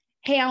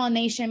Hey, Allen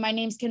Nation. My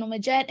name's Kendall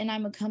Majette, and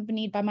I'm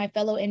accompanied by my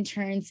fellow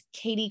interns,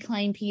 Katie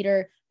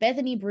Klein-Peter,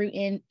 Bethany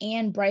Bruton,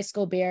 and Bryce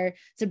Gobert,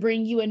 to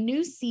bring you a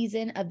new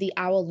season of the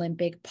Owl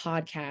Olympic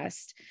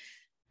podcast.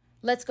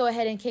 Let's go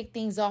ahead and kick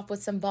things off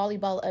with some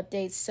volleyball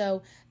updates.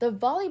 So the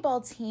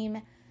volleyball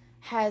team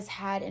has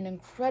had an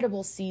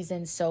incredible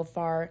season so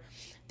far.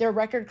 Their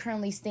record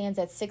currently stands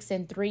at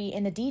 6-3,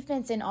 and the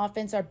defense and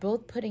offense are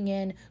both putting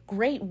in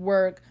great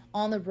work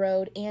on the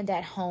road and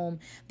at home.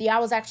 The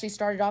Owls actually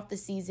started off the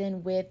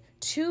season with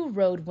 2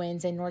 road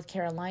wins in North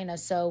Carolina,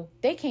 so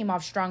they came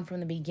off strong from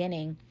the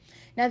beginning.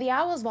 Now, the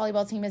Owls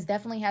volleyball team has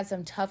definitely had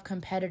some tough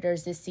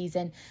competitors this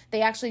season.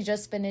 They actually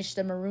just finished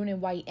the Maroon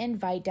and White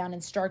Invite down in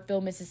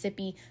Starkville,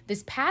 Mississippi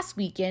this past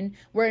weekend,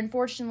 where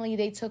unfortunately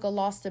they took a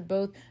loss to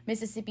both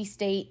Mississippi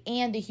State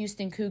and the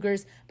Houston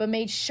Cougars, but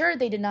made sure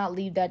they did not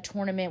leave that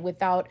tournament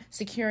without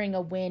securing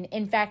a win.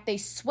 In fact, they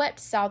swept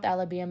South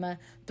Alabama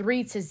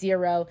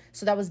 3-0,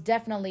 so that was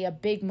definitely a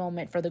big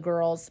moment for the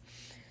girls.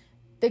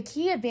 The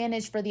key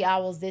advantage for the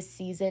Owls this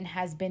season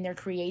has been their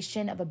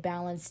creation of a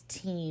balanced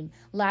team.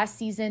 Last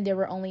season, there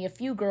were only a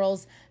few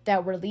girls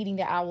that were leading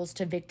the Owls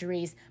to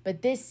victories,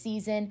 but this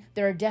season,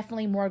 there are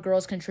definitely more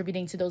girls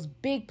contributing to those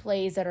big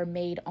plays that are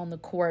made on the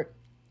court.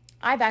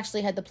 I've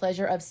actually had the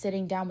pleasure of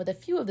sitting down with a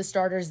few of the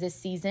starters this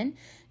season.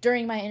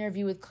 During my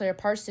interview with Claire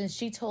Parsons,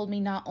 she told me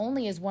not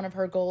only is one of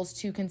her goals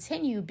to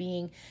continue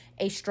being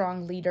a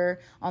strong leader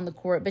on the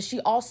court, but she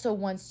also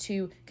wants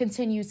to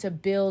continue to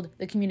build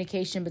the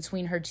communication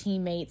between her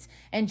teammates.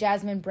 And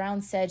Jasmine Brown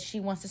said she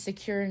wants to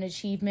secure an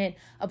achievement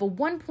of a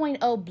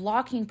 1.0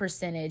 blocking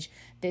percentage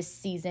this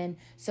season.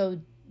 So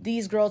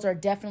these girls are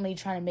definitely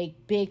trying to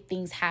make big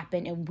things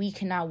happen, and we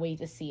cannot wait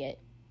to see it.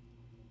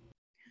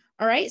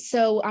 All right,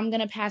 so I'm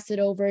going to pass it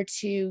over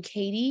to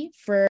Katie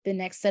for the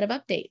next set of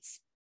updates.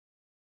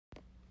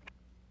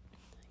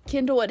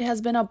 Kendall, it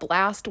has been a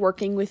blast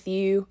working with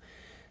you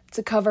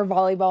to cover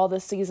volleyball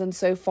this season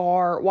so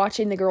far.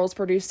 Watching the girls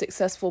produce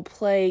successful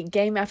play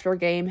game after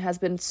game has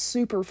been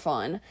super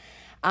fun.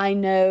 I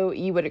know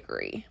you would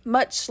agree.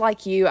 Much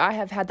like you, I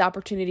have had the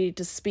opportunity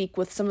to speak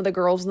with some of the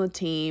girls on the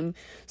team.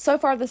 So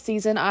far this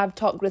season, I've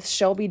talked with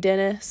Shelby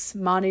Dennis,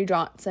 Manu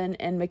Johnson,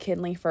 and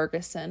McKinley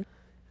Ferguson.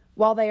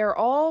 While they are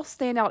all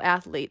standout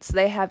athletes,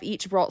 they have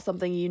each brought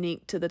something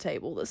unique to the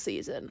table this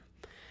season.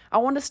 I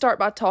want to start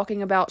by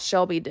talking about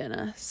Shelby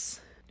Dennis.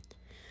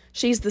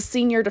 She's the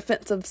senior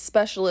defensive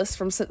specialist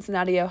from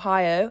Cincinnati,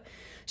 Ohio.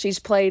 She's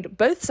played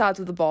both sides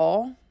of the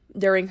ball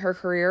during her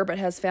career, but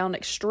has found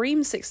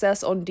extreme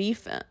success on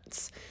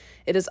defense.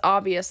 It is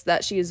obvious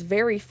that she is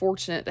very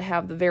fortunate to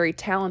have the very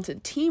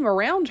talented team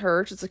around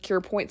her to secure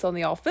points on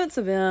the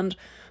offensive end,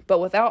 but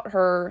without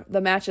her,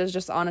 the matches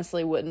just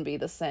honestly wouldn't be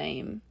the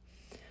same.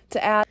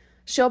 To add,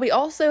 Shelby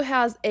also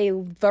has a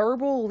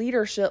verbal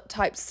leadership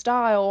type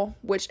style,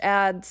 which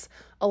adds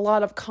a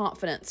lot of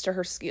confidence to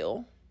her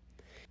skill.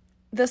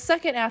 The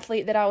second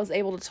athlete that I was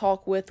able to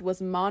talk with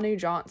was Manu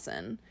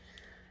Johnson.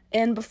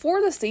 And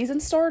before the season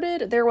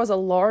started, there was a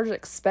large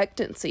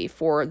expectancy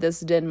for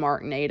this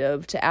Denmark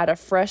native to add a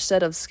fresh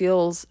set of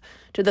skills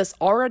to this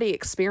already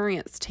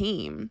experienced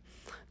team.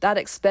 That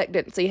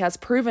expectancy has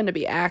proven to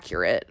be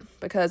accurate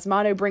because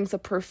Manu brings a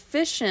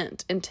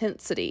proficient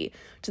intensity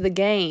to the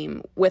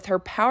game with her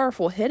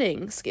powerful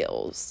hitting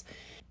skills.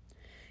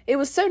 It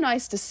was so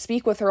nice to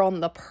speak with her on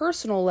the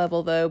personal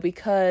level, though,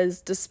 because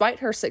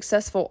despite her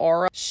successful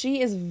aura, she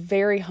is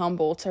very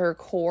humble to her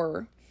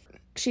core.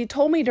 She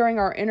told me during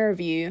our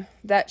interview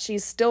that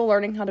she's still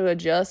learning how to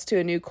adjust to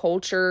a new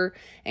culture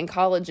and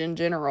college in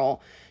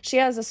general. She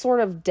has a sort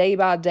of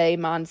day-by-day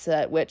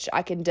mindset, which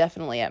I can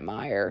definitely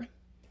admire.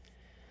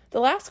 The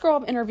last girl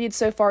I've interviewed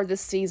so far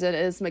this season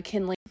is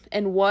McKinley,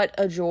 and what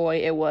a joy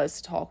it was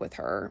to talk with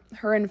her.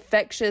 Her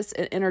infectious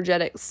and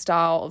energetic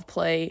style of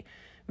play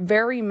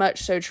very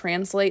much so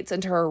translates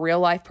into her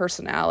real-life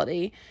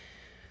personality.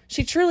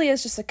 She truly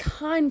is just a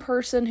kind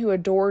person who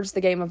adores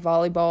the game of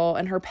volleyball,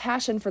 and her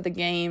passion for the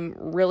game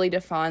really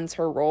defines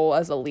her role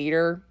as a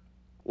leader.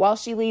 While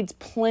she leads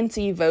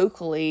plenty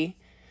vocally,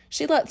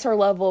 she lets her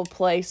level of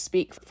play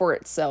speak for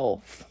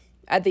itself.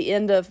 At the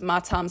end of my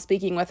time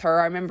speaking with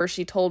her, I remember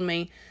she told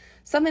me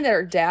something that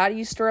her dad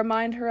used to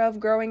remind her of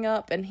growing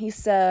up, and he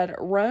said,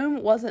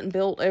 Rome wasn't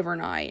built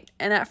overnight.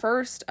 And at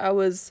first, I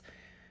was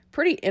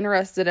pretty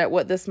interested at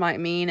what this might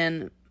mean,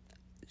 and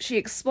she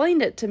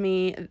explained it to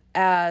me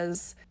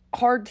as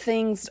hard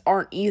things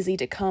aren't easy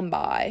to come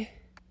by.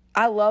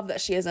 I love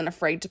that she isn't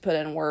afraid to put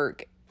in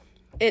work.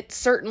 It's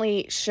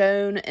certainly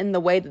shown in the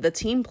way that the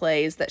team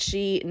plays that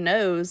she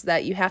knows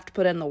that you have to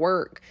put in the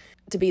work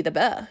to be the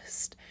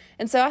best.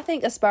 And so I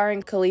think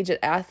aspiring collegiate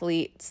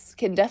athletes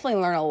can definitely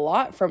learn a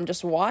lot from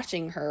just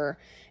watching her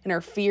and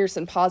her fierce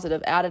and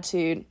positive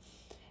attitude.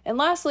 And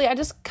lastly, I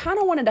just kind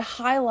of wanted to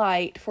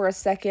highlight for a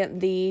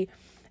second the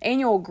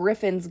annual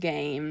Griffins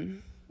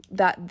game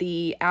that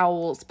the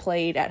Owls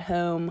played at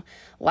home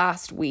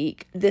last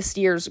week. This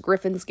year's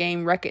Griffins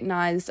game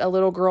recognized a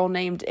little girl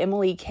named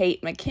Emily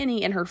Kate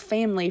McKinney and her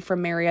family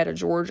from Marietta,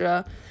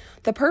 Georgia.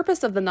 The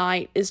purpose of the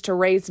night is to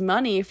raise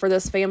money for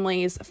this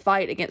family's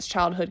fight against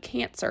childhood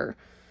cancer.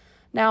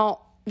 Now,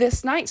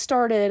 this night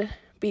started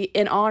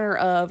in honor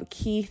of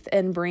Keith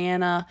and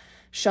Brianna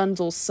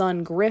Schunzel's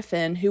son,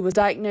 Griffin, who was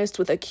diagnosed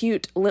with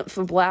acute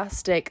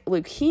lymphoblastic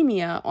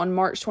leukemia on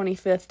March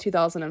 25th,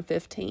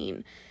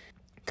 2015.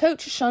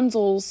 Coach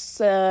Schunzel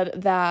said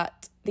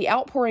that the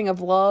outpouring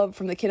of love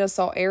from the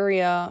Kennesaw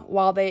area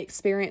while they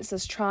experienced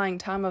this trying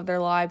time of their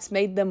lives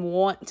made them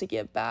want to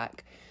give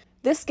back.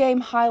 This game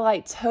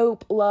highlights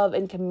hope, love,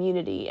 and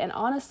community, and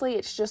honestly,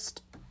 it's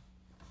just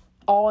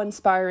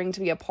awe-inspiring to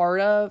be a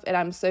part of, and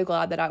I'm so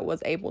glad that I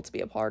was able to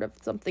be a part of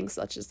something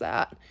such as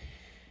that.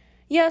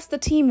 Yes, the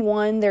team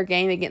won their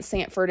game against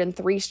Sanford in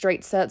 3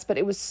 straight sets, but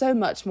it was so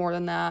much more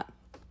than that.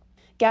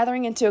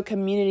 Gathering into a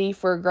community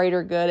for a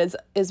greater good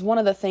is one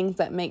of the things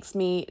that makes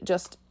me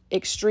just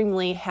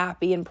extremely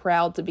happy and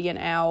proud to be an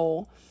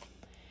Owl.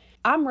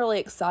 I'm really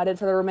excited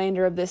for the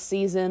remainder of this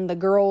season. The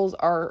girls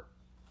are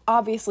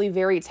obviously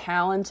very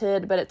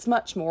talented, but it's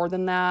much more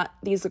than that.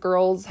 These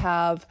girls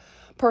have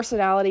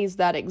personalities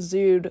that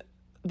exude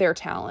their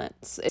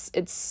talents.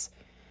 It's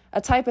a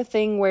type of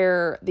thing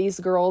where these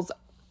girls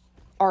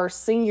are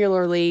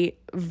singularly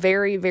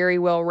very, very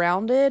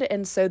well-rounded,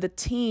 and so the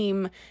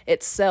team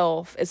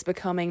itself is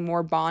becoming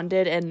more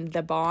bonded, and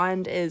the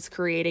bond is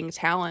creating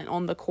talent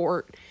on the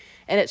court,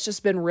 and it's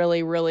just been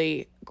really,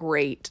 really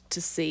great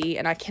to see,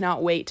 and I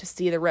cannot wait to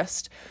see the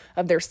rest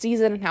of their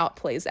season and how it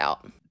plays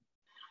out.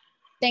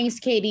 Thanks,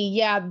 Katie.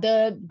 Yeah,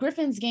 the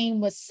Griffins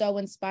game was so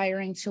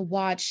inspiring to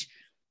watch.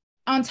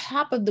 On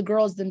top of the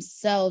girls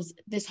themselves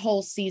this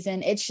whole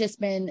season, it's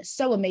just been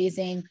so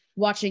amazing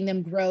watching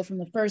them grow from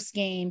the first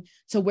game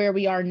to where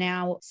we are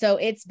now. So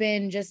it's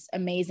been just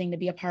amazing to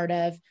be a part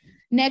of.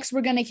 Next,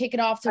 we're going to kick it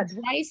off to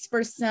Bryce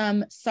for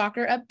some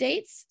soccer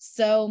updates.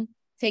 So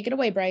take it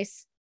away,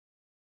 Bryce.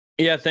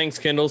 Yeah, thanks,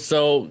 Kendall.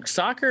 So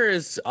soccer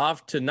is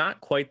off to not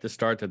quite the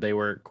start that they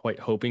were quite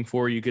hoping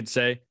for, you could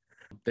say.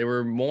 They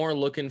were more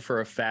looking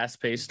for a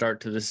fast-paced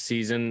start to the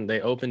season. They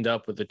opened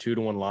up with a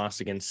 2-1 loss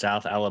against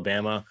South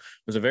Alabama.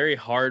 It was a very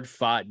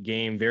hard-fought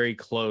game, very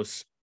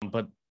close.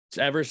 But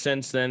ever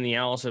since then, the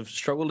Owls have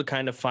struggled to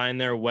kind of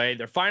find their way.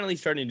 They're finally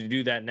starting to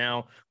do that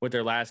now with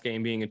their last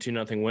game being a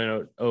 2-0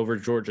 win over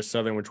Georgia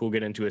Southern, which we'll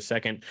get into in a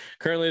second.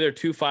 Currently, they're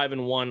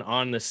 2-5-1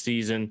 on the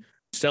season.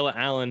 Stella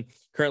Allen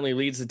currently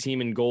leads the team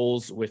in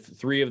goals with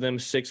 3 of them,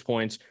 6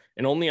 points,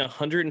 and only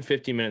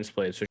 150 minutes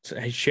played. So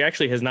she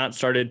actually has not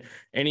started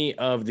any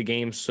of the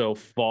games so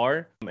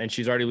far, and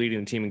she's already leading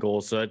the team in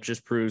goals. So that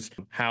just proves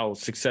how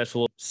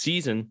successful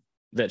season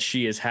that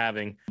she is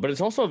having. But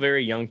it's also a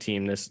very young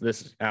team,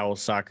 this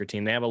Owls soccer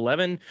team. They have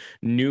 11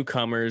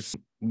 newcomers,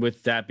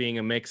 with that being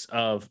a mix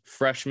of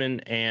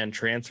freshmen and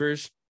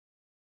transfers.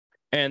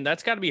 And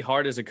that's got to be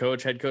hard as a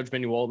coach. Head coach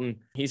Benny Walton,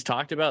 he's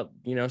talked about,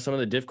 some of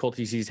the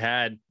difficulties he's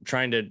had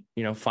trying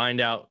to,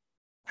 find out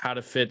how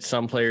to fit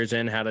some players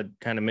in, how to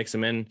kind of mix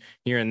them in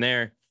here and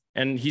there.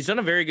 And he's done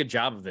a very good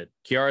job of it.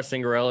 Kiara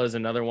Cingarella is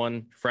another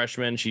one,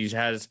 freshman. She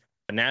has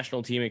a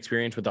national team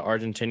experience with the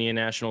Argentinian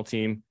national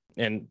team,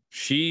 and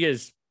she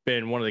has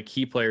been one of the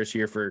key players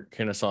here for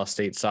Kennesaw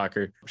State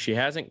soccer. She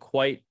hasn't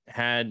quite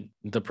had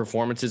the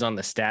performances on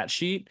the stat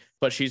sheet,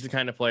 but she's the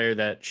kind of player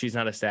that she's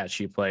not a stat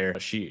sheet player.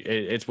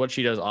 It's what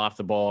she does off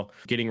the ball,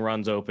 getting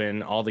runs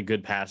open, all the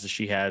good passes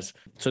she has.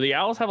 So the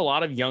Owls have a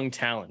lot of young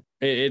talent.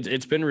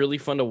 It's been really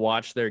fun to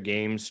watch their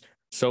games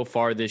so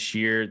far this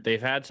year.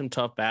 They've had some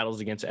tough battles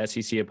against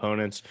SEC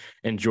opponents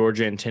in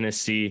Georgia and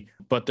Tennessee,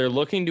 but they're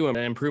looking to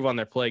improve on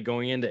their play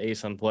going into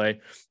ASUN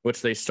play,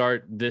 which they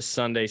start this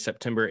Sunday,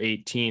 September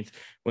 18th,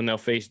 when they'll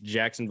face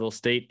Jacksonville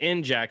State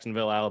in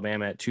Jacksonville,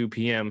 Alabama at 2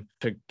 p.m.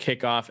 to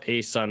kick off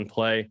ASUN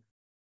play.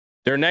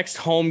 Their next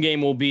home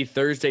game will be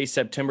Thursday,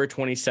 September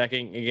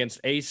 22nd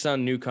against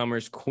ASUN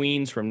newcomers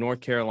Queens from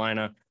North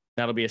Carolina.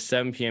 That'll be a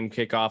 7 p.m.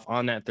 kickoff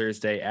on that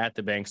Thursday at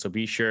the Bank, so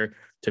be sure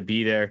to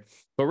be there.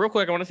 But real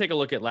quick, I want to take a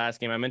look at last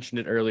game. I mentioned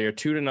it earlier,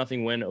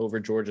 2-0 win over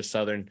Georgia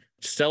Southern.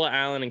 Stella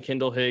Allen and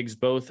Kendall Higgs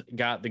both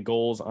got the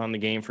goals on the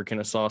game for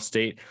Kennesaw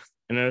State,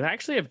 and it was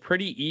actually a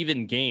pretty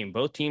even game.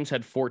 Both teams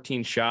had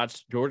 14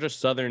 shots. Georgia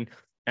Southern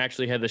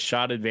actually had the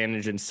shot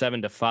advantage in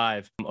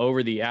 7-5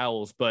 over the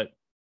Owls, but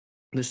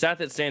the stat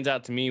that stands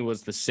out to me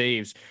was the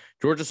saves.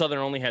 Georgia Southern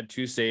only had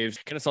 2 saves.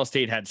 Kennesaw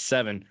State had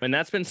 7. And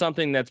that's been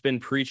something that's been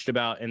preached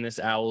about in this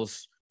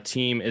Owls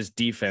team is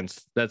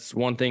defense. That's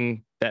one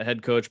thing that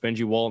head coach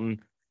Benji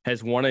Walton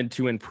has wanted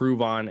to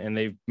improve on, and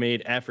they've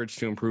made efforts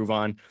to improve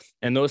on.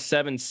 And those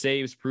 7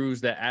 saves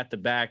proves that at the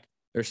back,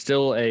 there's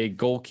still a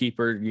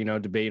goalkeeper,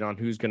 debate on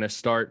who's going to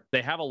start.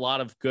 They have a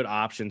lot of good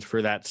options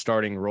for that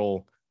starting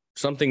role.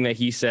 Something that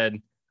he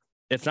said,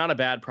 it's not a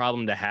bad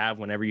problem to have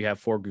whenever you have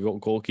 4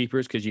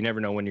 goalkeepers, because you never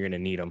know when you're going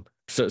to need them.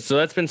 So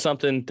that's been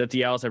something that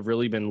the Owls have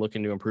really been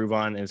looking to improve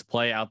on, is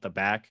play out the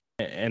back.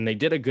 And they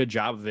did a good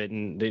job of it.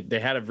 And they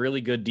had a really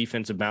good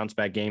defensive bounce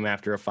back game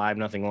after a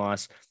 5-0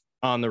 loss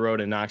on the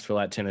road in Knoxville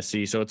at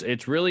Tennessee. So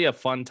it's really a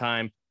fun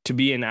time to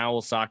be an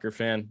Owl soccer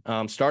fan.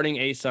 Starting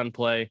ASUN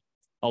play,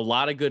 a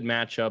lot of good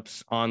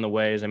matchups on the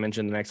way. As I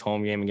mentioned, the next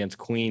home game against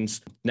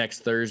Queens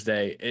next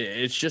Thursday.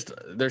 It's just,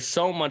 there's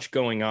so much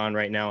going on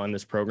right now in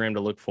this program to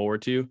look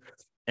forward to.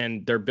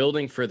 and they're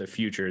building for the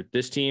future.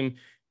 This team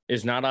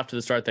is not off to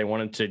the start they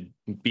wanted to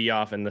be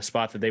off in the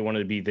spot that they wanted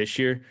to be this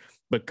year,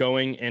 but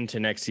going into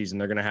next season,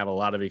 they're going to have a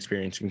lot of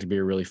experience and to be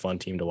a really fun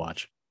team to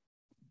watch.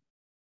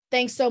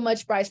 Thanks so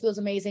much, Bryce, for those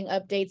amazing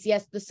updates.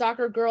 Yes, the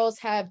soccer girls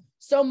have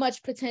so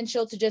much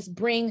potential to just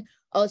bring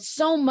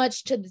so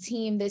much to the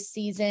team this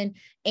season,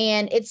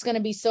 and it's going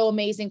to be so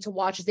amazing to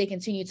watch as they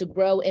continue to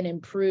grow and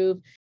improve.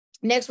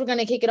 Next, we're going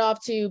to kick it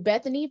off to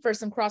Bethany for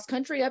some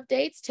cross-country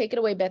updates. Take it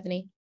away,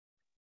 Bethany.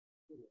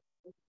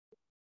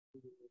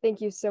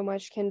 Thank you so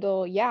much,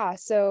 Kendall. Yeah,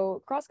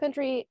 so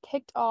cross-country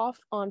kicked off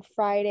on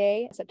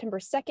Friday, September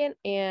 2nd,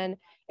 and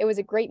it was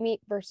a great meet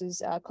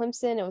versus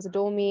Clemson. It was a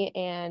dual meet,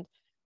 and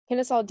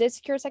Kennesaw did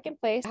secure second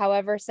place.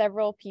 However,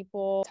 several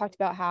people talked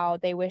about how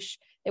they wish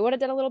they would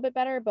have done a little bit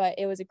better, but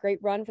it was a great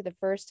run for the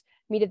first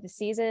meet of the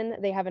season.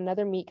 They have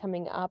another meet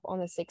coming up on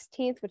the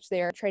 16th, which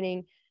they are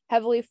training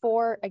heavily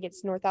for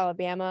against North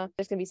Alabama.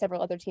 There's going to be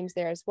several other teams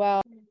there as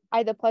well. I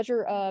had the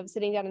pleasure of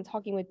sitting down and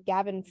talking with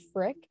Gavin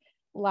Frick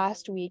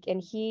last week,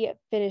 and he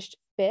finished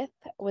 5th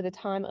with a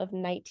time of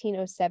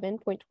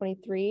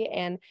 19:07.23,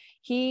 and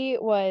he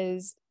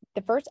was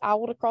the first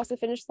owl to cross the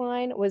finish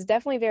line. Was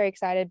definitely very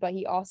excited, but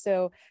he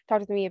also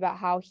talked with me about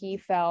how he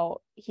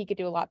felt he could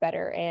do a lot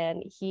better,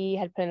 and he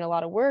had put in a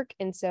lot of work,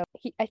 and so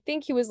I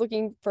think he was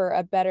looking for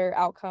a better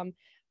outcome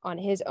on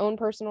his own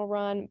personal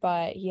run,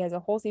 but he has a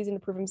whole season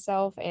to prove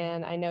himself,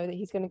 and I know that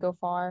he's going to go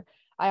far.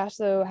 I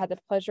also had the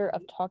pleasure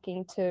of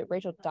talking to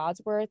Rachel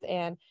Dodsworth,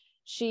 and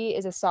she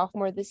is a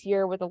sophomore this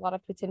year with a lot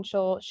of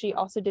potential. She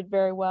also did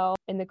very well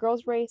in the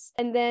girls' race.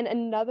 And then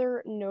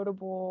another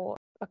notable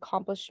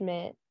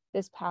accomplishment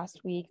this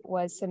past week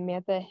was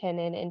Samantha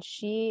Hennon, and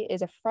she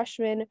is a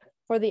freshman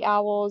for the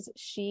Owls.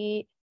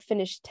 She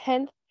finished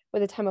 10th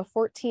with a time of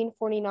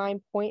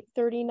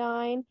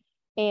 14:49.39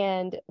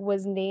 and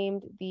was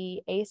named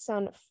the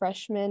ASUN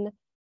Freshman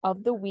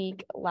of the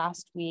Week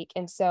last week.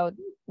 And so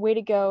way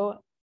to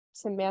go,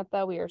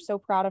 Samantha. We are so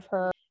proud of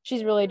her.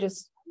 She's really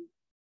just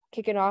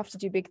kicking off to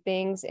do big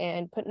things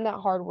and putting that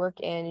hard work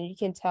in. And you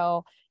can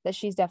tell that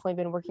she's definitely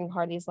been working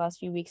hard these last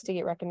few weeks to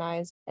get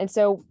recognized. And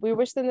so we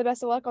wish them the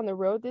best of luck on the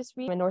road this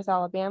week in North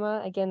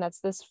Alabama. Again,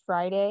 that's this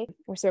Friday.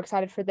 We're so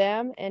excited for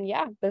them. And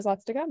yeah, there's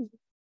lots to come.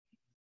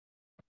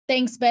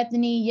 Thanks,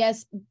 Bethany.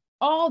 Yes,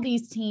 all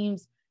these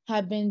teams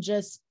have been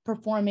just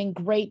performing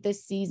great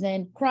this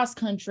season, cross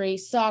country,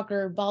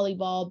 soccer,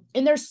 volleyball,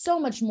 and there's so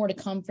much more to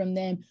come from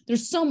them.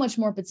 There's so much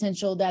more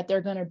potential that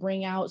they're going to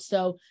bring out.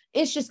 So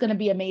it's just going to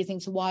be amazing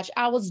to watch.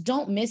 Owls,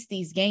 don't miss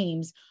these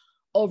games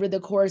over the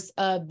course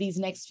of these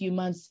next few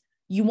months.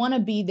 You want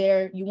to be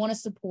there. You want to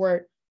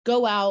support.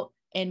 Go out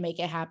and make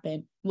it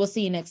happen. We'll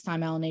see you next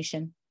time, Owl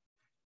Nation.